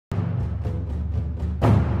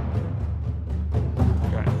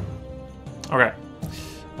Okay.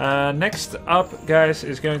 Next up, guys,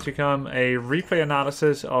 is going to come a replay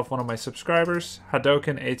analysis of one of my subscribers,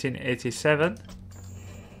 hadouken 1887.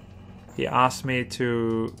 He asked me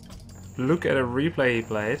to look at a replay he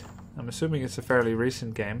played. I'm assuming it's a fairly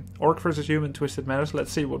recent game. Orc vs Human Twisted Meadows.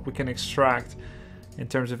 Let's see what we can extract in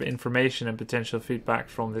terms of information and potential feedback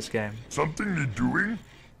from this game. Something need doing?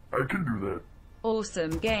 I can do that.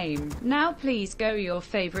 Awesome game. Now please go your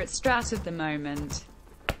favorite strat of the moment.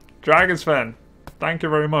 Dragons fan, thank you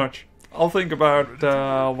very much. I'll think about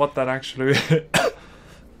what that actually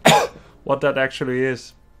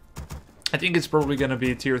is. I think it's probably going to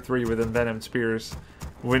be tier 3 with Envenomed Spears,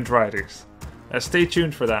 Wind Riders. Stay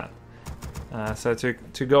tuned for that. So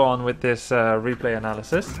to go on with this replay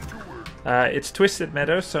analysis. It's Twisted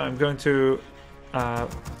Meadows, so I'm going to...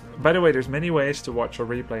 by the way, there's many ways to watch a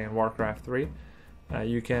replay in Warcraft 3.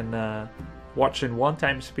 You can watch in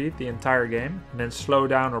 1x speed the entire game, and then slow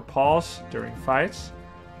down or pause during fights.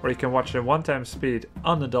 Or you can watch in 1x speed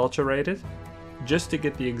unadulterated, just to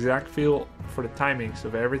get the exact feel for the timings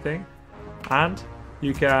of everything. And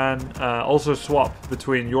you can also swap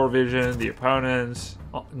between your vision, the opponent's,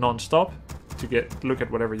 non-stop, to look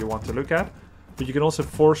at whatever you want to look at. But you can also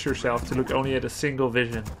force yourself to look only at a single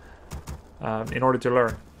vision in order to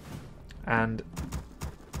learn. And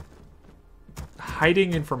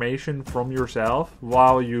hiding information from yourself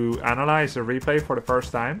while you analyze a replay for the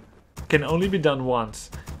first time can only be done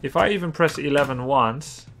once. If I even press 11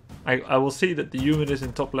 once, I will see that the human is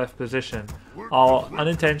in top left position. I'll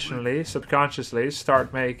unintentionally, subconsciously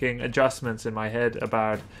start making adjustments in my head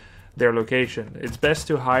about their location. It's best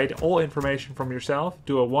to hide all information from yourself,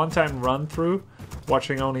 do a one-time run through,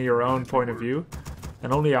 watching only your own point of view,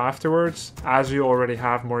 and only afterwards, as you already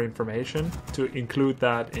have more information, to include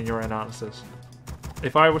that in your analysis.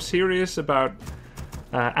 If I was serious about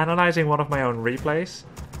analyzing one of my own replays,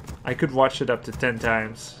 I could watch it up to 10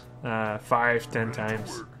 times, 5, 10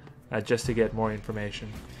 times, just to get more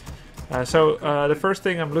information. So the first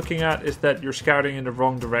thing I'm looking at is that you're scouting in the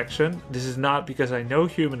wrong direction. This is not because I know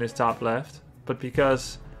human is top left, but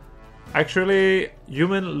because actually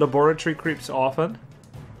human laboratory creeps often,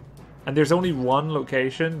 and there's only one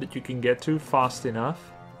location that you can get to fast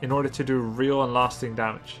enough in order to do real and lasting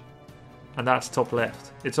damage. And that's top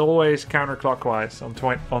left. It's always counterclockwise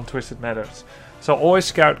on Twisted Meadows. So always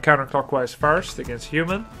scout counterclockwise first against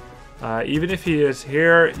human. Even if he is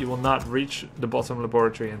here, you will not reach the bottom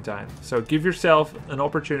laboratory in time. So give yourself an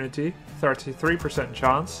opportunity, 33%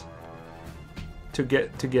 chance, to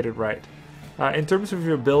get it right. In terms of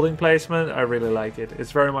your building placement, I really like it.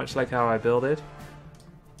 It's very much like how I build it.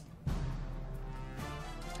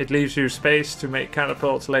 It leaves you space to make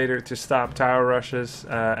catapults later to stop tower rushes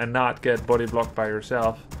and not get body blocked by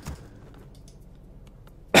yourself.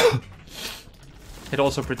 It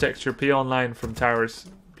also protects your peon line from towers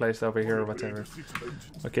placed over here or whatever.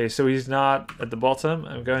 Okay, so he's not at the bottom.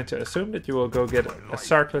 I'm going to assume that you will go get a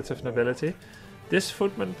circlet of nobility. This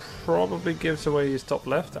footman probably gives away his top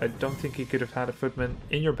left. I don't think he could have had a footman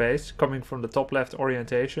in your base coming from the top left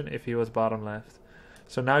orientation if he was bottom left.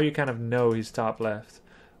 So now you kind of know he's top left.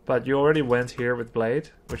 But you already went here with Blade,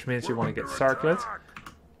 which means you want to get Circlet.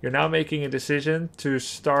 You're now making a decision to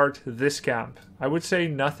start this camp. I would say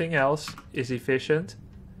nothing else is efficient,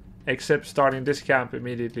 except starting this camp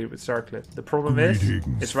immediately with Circlet. The problem is,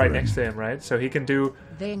 it's right next to him, right? So he can do...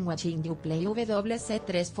 Then watching you play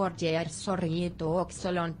WC3 for years, sorry to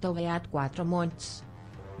excellent to be at 4 months.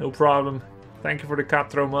 No problem. Thank you for the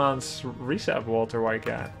 4 months reset, Walter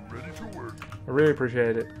Whitecat. I really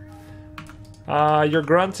appreciate it. Your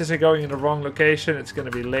grunt isn't going in the wrong location. It's going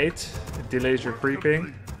to be late. It delays your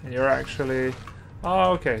creeping. And you're actually...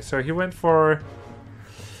 Oh, okay. So he went for...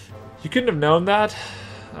 You couldn't have known that.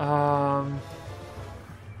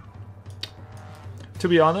 To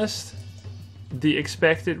be honest, the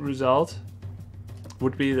expected result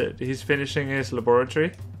would be that he's finishing his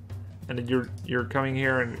laboratory. And that you're coming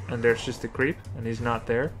here and there's just a creep. And he's not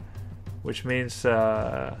there. Which means...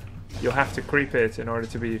 you'll have to creep it in order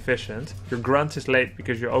to be efficient. Your grunt is late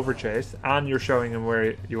because you overchased and you're showing him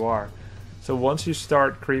where you are. So once you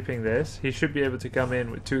start creeping this, he should be able to come in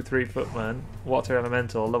with 2-3 footmen, water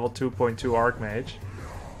elemental, level 2.2 archmage,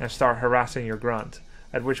 and start harassing your grunt.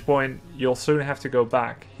 At which point you'll soon have to go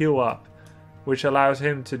back, heal up, which allows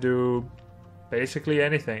him to do basically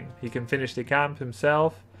anything. He can finish the camp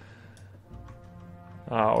himself,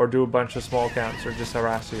 or do a bunch of small camps, or just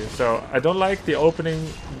harass you. So I don't like the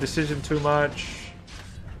opening decision too much,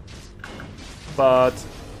 but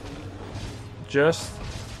just,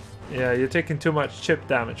 yeah, you're taking too much chip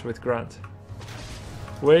damage with grunt.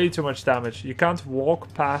 Way too much damage. You can't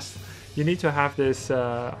walk past. You need to have this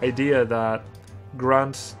idea that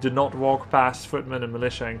grunts do not walk past footmen and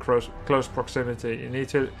militia in close proximity. You need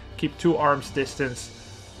to keep 2 arms distance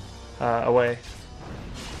away.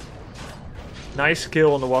 Nice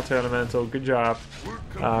kill on the water elemental, good job.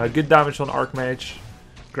 Good damage on Archmage.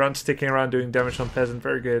 Grunt sticking around doing damage on Peasant,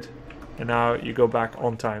 very good. And now you go back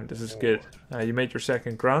on time, this is good. You made your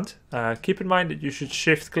second grunt. Keep in mind that you should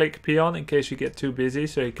shift click peon in case you get too busy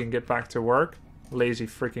so you can get back to work. Lazy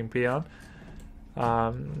freaking peon.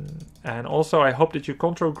 And also I hope that you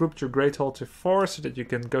control grouped your Great Hall to 4 so that you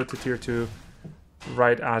can go to tier 2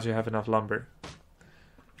 right as you have enough lumber.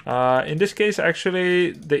 In this case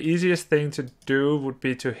actually the easiest thing to do would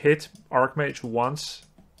be to hit Archmage once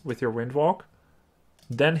with your Windwalk.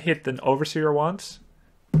 Then hit the Overseer once.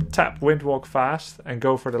 Tap Windwalk fast and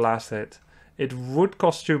go for the last hit. It would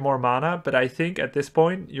cost you more mana, but I think at this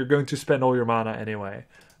point you're going to spend all your mana anyway.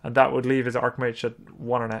 And that would leave his Archmage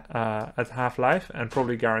at half life and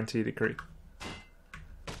probably guarantee the creep.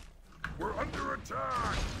 We're under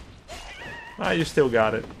attack. You still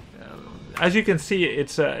got it. As you can see,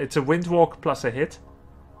 it's a Windwalk plus a hit,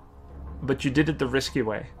 but you did it the risky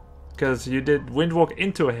way. Because you did Windwalk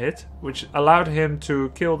into a hit, which allowed him to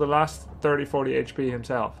kill the last 30-40 HP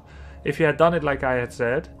himself. If you had done it like I had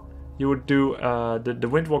said, you would do the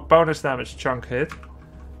Windwalk bonus damage chunk hit,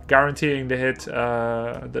 guaranteeing the hit,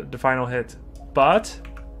 the final hit. But,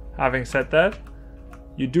 having said that,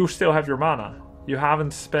 you do still have your mana. You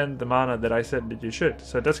haven't spent the mana that I said that you should,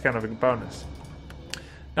 so that's kind of a bonus.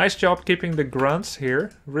 Nice job keeping the grunts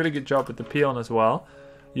here. Really good job with the peon as well.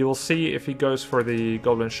 You will see if he goes for the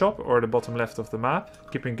goblin shop or the bottom left of the map.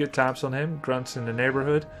 Keeping good tabs on him. Grunts in the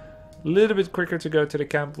neighborhood. A little bit quicker to go to the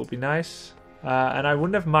camp would be nice. And I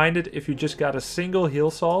wouldn't have minded if you just got a single heal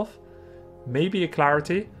solve. Maybe a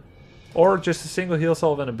clarity. Or just a single heal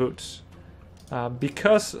solve and a boots.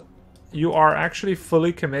 Because you are actually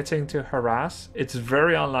fully committing to harass, it's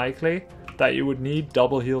very unlikely that you would need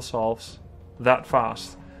double heal solves that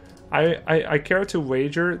fast. I care to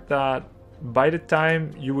wager that by the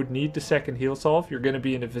time you would need the second heal solve, you're going to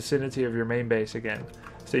be in the vicinity of your main base again.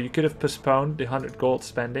 So you could have postponed the 100 gold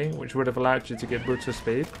spending, which would have allowed you to get boots of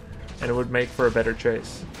speed, and it would make for a better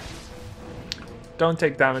chase. Don't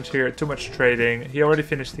take damage here, too much trading. He already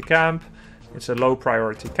finished the camp. It's a low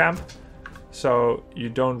priority camp, so you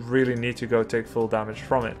don't really need to go take full damage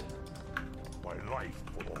from it.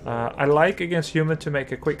 I like against human to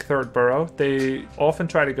make a quick third burrow. They often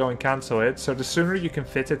try to go and cancel it, so the sooner you can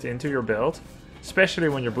fit it into your build, especially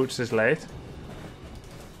when your boots is late.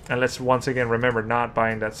 And let's once again remember not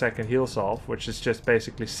buying that second heal solve, which is just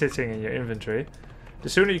basically sitting in your inventory. The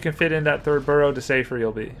sooner you can fit in that third burrow, the safer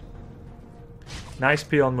you'll be. Nice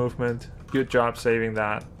peon movement, good job saving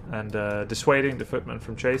that and dissuading the footman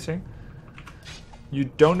from chasing. You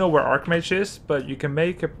don't know where Archmage is, but you can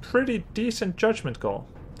make a pretty decent judgment call.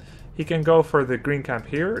 He can go for the green camp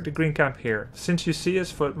here, the green camp here. Since you see his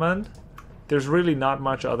footman, there's really not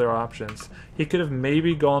much other options. He could have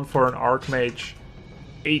maybe gone for an Archmage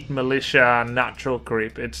 8 militia natural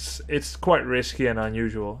creep. It's quite risky and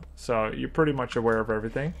unusual, so you're pretty much aware of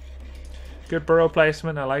everything. Good burrow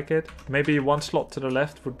placement, I like it. Maybe one slot to the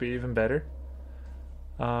left would be even better.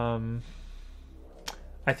 I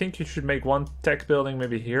think you should make one tech building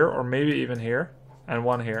maybe here, or maybe even here, and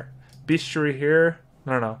one here. Bestiary here,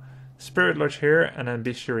 no. Spirit Lodge here, and then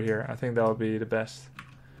Bestiary here. I think that would be the best.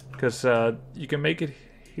 Because you can make it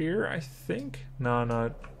here, I think?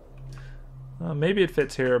 No. Maybe it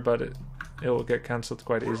fits here, but it will get cancelled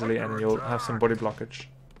quite easily, and you'll have some body blockage.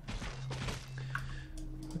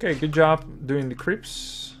 Okay, good job doing the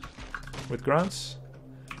creeps with grunts.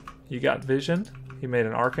 You got vision. He made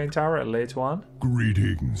an arcane tower, a late one.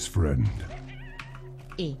 Greetings, friend.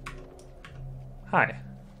 E. Hi.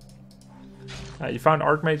 You found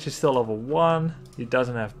Archmage is still level 1. He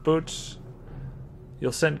doesn't have boots.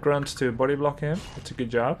 You'll send grunts to body block him. That's a good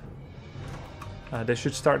job. They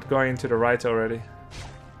should start going to the right already.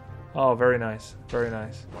 Oh, very nice. Very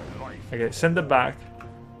nice. Okay, send them back.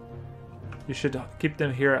 You should keep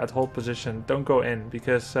them here at hold position. Don't go in,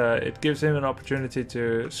 because it gives him an opportunity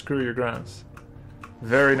to screw your grunts.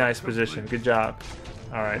 Very nice position. Good job.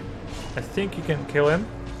 Alright. I think you can kill him.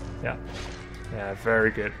 Yeah. Yeah,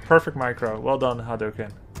 very good. Perfect micro. Well done, hadouken.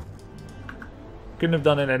 Couldn't have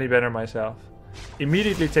done it any better myself.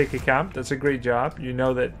 Immediately take a camp. That's a great job. You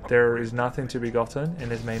know that there is nothing to be gotten in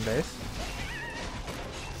his main base.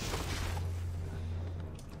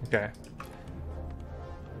 Okay.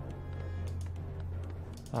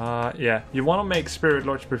 Yeah. You want to make Spirit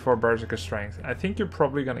Lodge before Berserker Strength. I think you're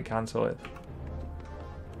probably going to cancel it.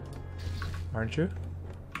 Aren't you?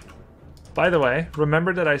 By the way,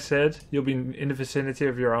 remember that I said you'll be in the vicinity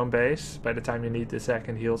of your own base by the time you need the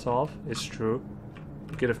second heal solve? It's true.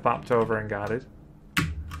 You could have popped over and got it.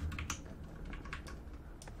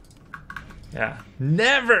 Yeah.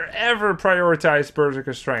 Never ever prioritize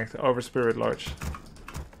Berserker Strength over Spirit Lodge.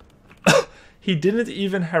 He didn't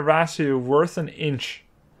even harass you worth an inch.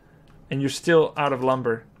 And you're still out of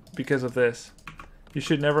lumber because of this. You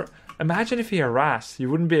should never... Imagine if he harassed. You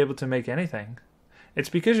wouldn't be able to make anything. It's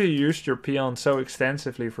because you used your peon so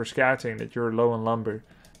extensively for scouting that you're low on lumber.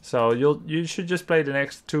 So you should just play the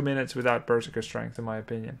next 2 minutes without Berserker Strength, in my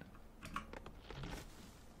opinion.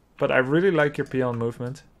 But I really like your peon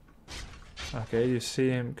movement. Okay, you see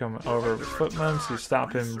him come over with footmans. You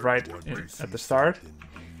stop him right at the start.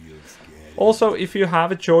 Also, if you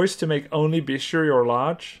have a choice to make only Bestiary or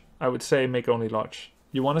Lodge, I would say make only Lodge.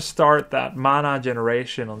 You want to start that mana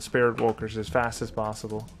generation on Spirit Walkers as fast as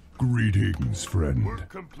possible. Greetings, friend.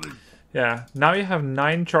 Yeah, now you have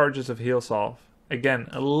 9 charges of heal solve. Again,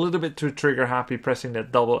 a little bit too trigger happy pressing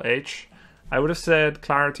that double H. I would have said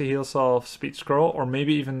clarity, heal solve, speed scroll, or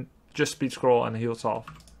maybe even just speed scroll and heal solve.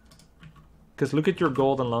 Because look at your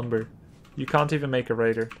gold and lumber. You can't even make a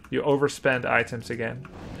raider. You overspend items again.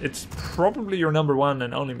 It's probably your number one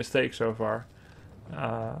and only mistake so far.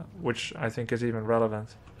 Which I think is even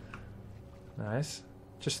relevant. Nice.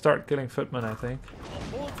 Just start killing footmen, I think.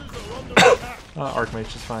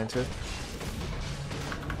 Archmage is fine too.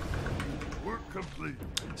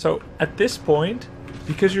 So at this point,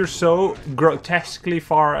 because you're so grotesquely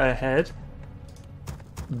far ahead,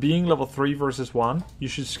 being level 3 versus 1, you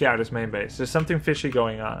should scout his main base. There's something fishy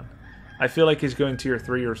going on. I feel like he's going tier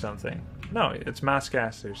 3 or something. No, it's mass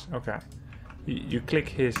casters. Okay. You click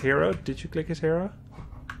his hero. Did you click his hero?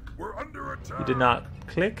 We're under attack. You did not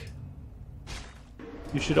click.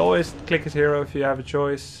 You should always click his hero if you have a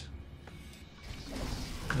choice.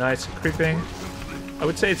 Nice creeping. I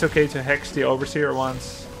would say it's okay to hex the Overseer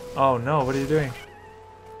once. Oh no, what are you doing?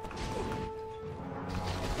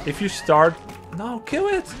 If you start... No, kill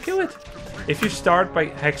it! Kill it! If you start by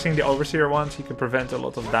hexing the Overseer once, you can prevent a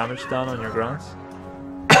lot of damage done on your grunts.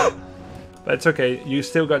 But it's okay, you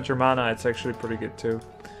still got your mana, it's actually pretty good too.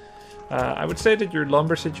 I would say that your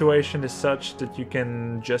lumber situation is such that you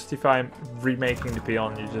can justify remaking the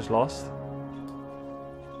peon you just lost.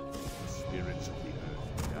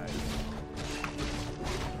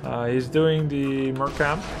 He's doing the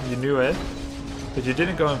Mercamp, you knew it, but you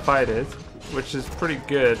didn't go and fight it, which is pretty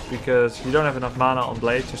good because you don't have enough mana on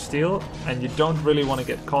Blade to steal, and you don't really want to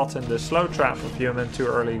get caught in the slow trap of human too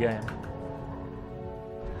early game.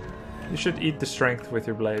 You should eat the strength with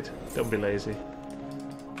your Blade, don't be lazy.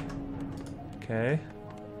 Okay.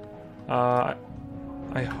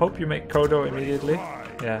 I hope you make Kodo immediately.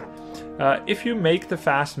 Yeah. If you make the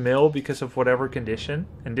fast mill because of whatever condition,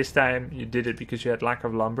 and this time you did it because you had lack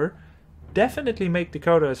of lumber, definitely make the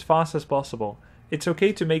Kodo as fast as possible. It's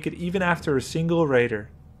okay to make it even after a single raider.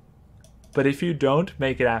 But if you don't,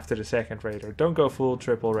 make it after the second raider. Don't go full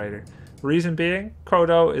triple raider. Reason being,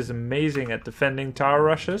 Kodo is amazing at defending tower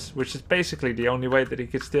rushes, which is basically the only way that he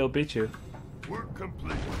could still beat you. Work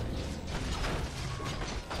complete.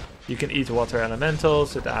 You can eat water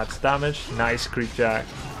elementals, it adds damage. Nice creepjack.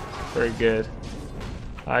 Very good.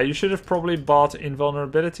 You should have probably bought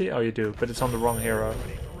invulnerability. Oh, you do, but it's on the wrong hero.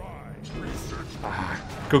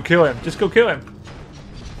 Go kill him. Just go kill him.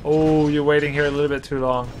 Oh, you're waiting here a little bit too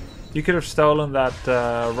long. You could have stolen that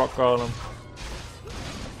rock golem.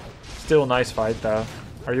 Still a nice fight though.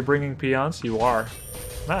 Are you bringing peons? You are.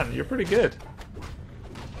 Man, you're pretty good.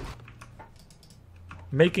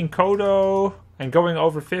 Making Kodo and going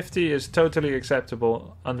over 50 is totally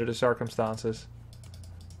acceptable under the circumstances.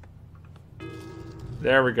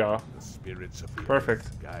 There we go. Perfect.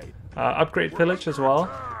 Upgrade pillage as well.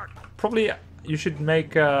 Probably you should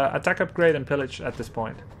make attack upgrade and pillage at this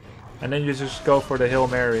point. And then you just go for the Hail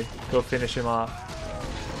Mary. Go finish him off.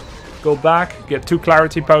 Go back, get 2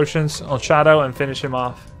 clarity potions on Shadow and finish him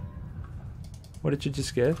off. What did you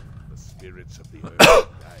just get?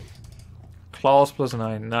 Claws plus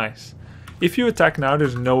 9. Nice. If you attack now,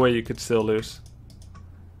 there's no way you could still lose.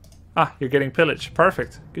 Ah, you're getting pillage.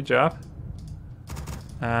 Perfect. Good job.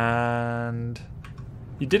 And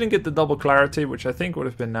you didn't get the double clarity, which I think would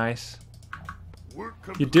have been nice.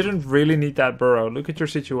 You didn't really need that burrow. Look at your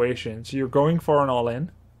situation. So you're going for an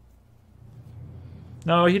all-in.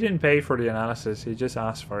 No, he didn't pay for the analysis. He just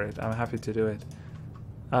asked for it. I'm happy to do it.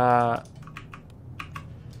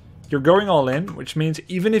 You're going all in, which means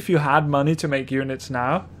even if you had money to make units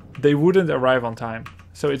now, they wouldn't arrive on time.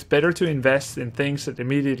 So it's better to invest in things that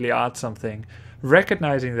immediately add something.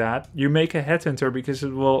 Recognizing that, you make a headhunter because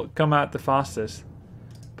it will come out the fastest.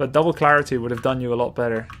 But double clarity would have done you a lot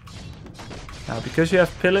better. Now, because you have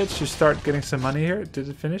pillage, you start getting some money here. Did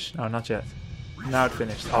it finish? No, not yet. Now it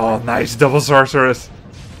finished. Oh, nice double sorceress.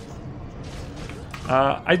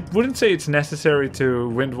 I wouldn't say it's necessary to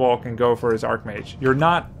windwalk and go for his archmage. You're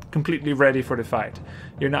not completely ready for the fight.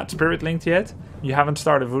 You're not spirit linked yet. You haven't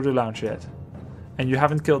started Voodoo Lounge yet. And you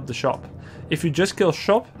haven't killed the shop. If you just kill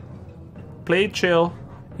shop, play it chill,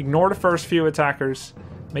 ignore the first few attackers,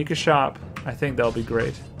 make a shop, I think that'll be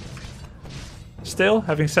great. Still,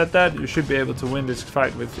 having said that, you should be able to win this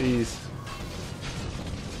fight with ease.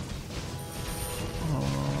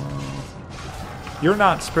 You're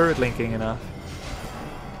not spirit linking enough.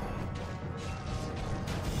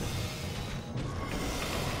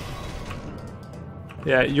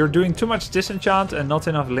 Yeah, you're doing too much disenchant and not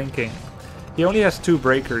enough linking. He only has 2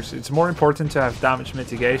 breakers. It's more important to have damage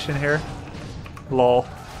mitigation here. Lol.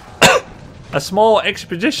 A small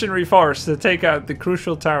expeditionary force to take out the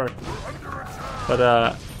crucial tower. But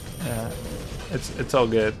yeah, it's all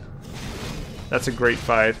good. That's a great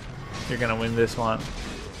fight. You're gonna win this one.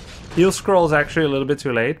 Heal scroll's actually a little bit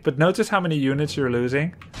too late, but notice how many units you're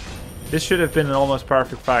losing. This should have been an almost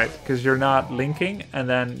perfect fight, because you're not linking, and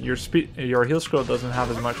then your heal scroll doesn't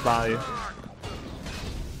have as much value.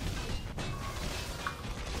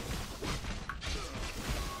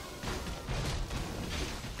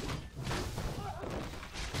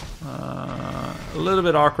 A little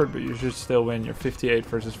bit awkward, but you should still win. You're 58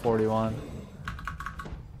 versus 41.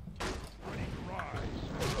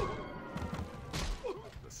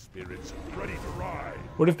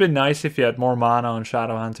 Would have been nice if you had more mana on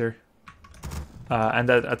Shadowhunter. And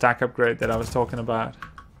that attack upgrade that I was talking about.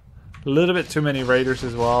 A little bit too many raiders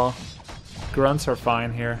as well. Grunts are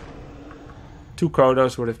fine here. 2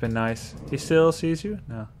 Kodos would have been nice. He still sees you?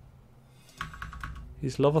 No.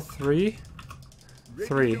 He's level 3?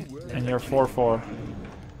 3. And you're 4-4.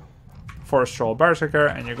 Forest Troll Berserker,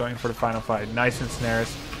 and you're going for the final fight. Nice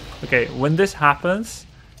ensnares. Okay, when this happens,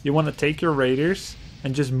 you want to take your raiders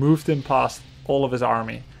and just move them past all of his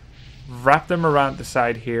army. Wrap them around the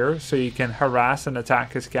side here so you can harass and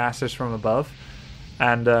attack his casters from above,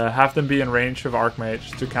 and have them be in range of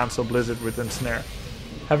Archmage to cancel Blizzard with Ensnare.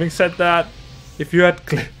 Having said that, if you had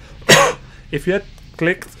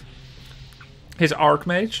clicked his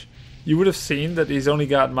Archmage, you would have seen that he's only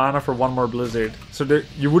got mana for 1 more Blizzard, so there,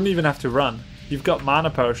 you wouldn't even have to run. You've got Mana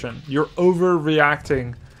Potion. You're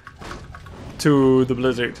overreacting to the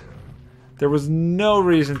Blizzard. There was no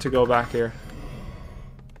reason to go back here.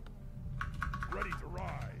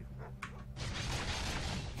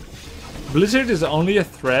 Blizzard is only a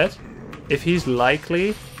threat if he's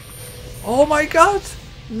likely... Oh my god!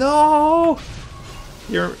 No!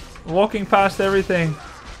 You're walking past everything.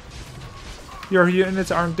 Your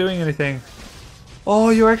units aren't doing anything. Oh,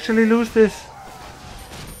 you actually lose this.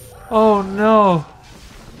 Oh no.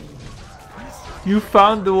 You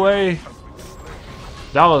found the way.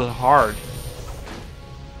 That was hard.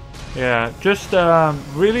 Yeah, just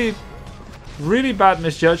really bad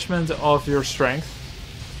misjudgment of your strength.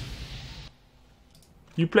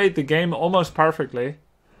 You played the game almost perfectly,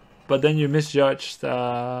 but then you misjudged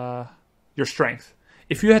your strength.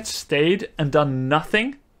 If you had stayed and done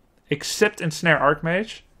nothing except ensnare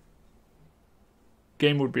Archmage,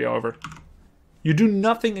 game would be over. You do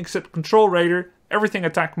nothing except control Raider, everything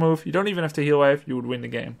attack move, you don't even have to heal wave, you would win the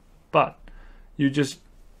game. But you just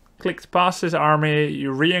clicked past his army,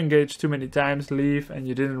 you re-engaged too many times, leave, and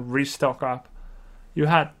you didn't restock up. You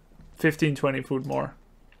had 15-20 food more.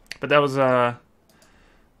 But that was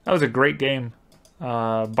a great game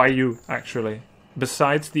by you, actually.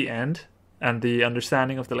 Besides the end and the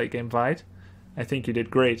understanding of the late game fight, I think you did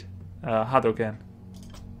great, hadouken.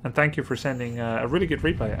 And thank you for sending a really good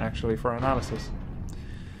replay, actually, for analysis.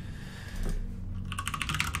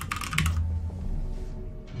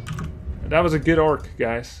 That was a good orc,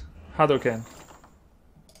 guys. Hadouken.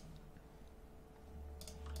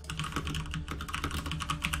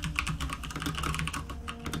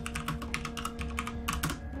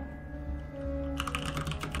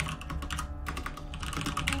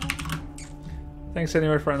 Thanks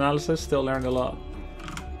anyway for analysis, still learned a lot.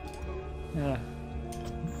 Yeah.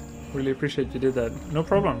 Really appreciate you did that. No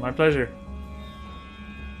problem, my pleasure.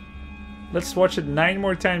 Let's watch it 9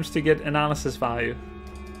 more times to get analysis value.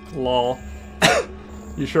 Lol.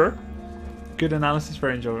 You sure? Good analysis,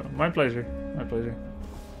 very enjoyable. My pleasure. My pleasure.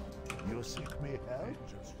 You seek me help?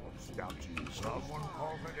 Someone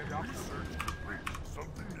call it up, search to bring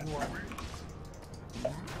something to drink.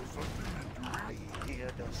 I hear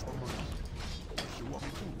there's someone.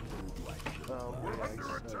 We're under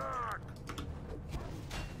attack!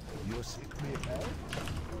 You seek me help?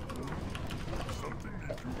 something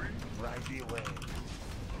you're doing? Right away.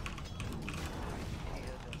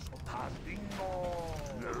 Hadingo.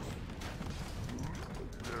 Yes.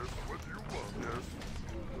 Yes, what do you want? Yes.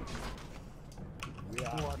 We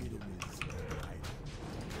are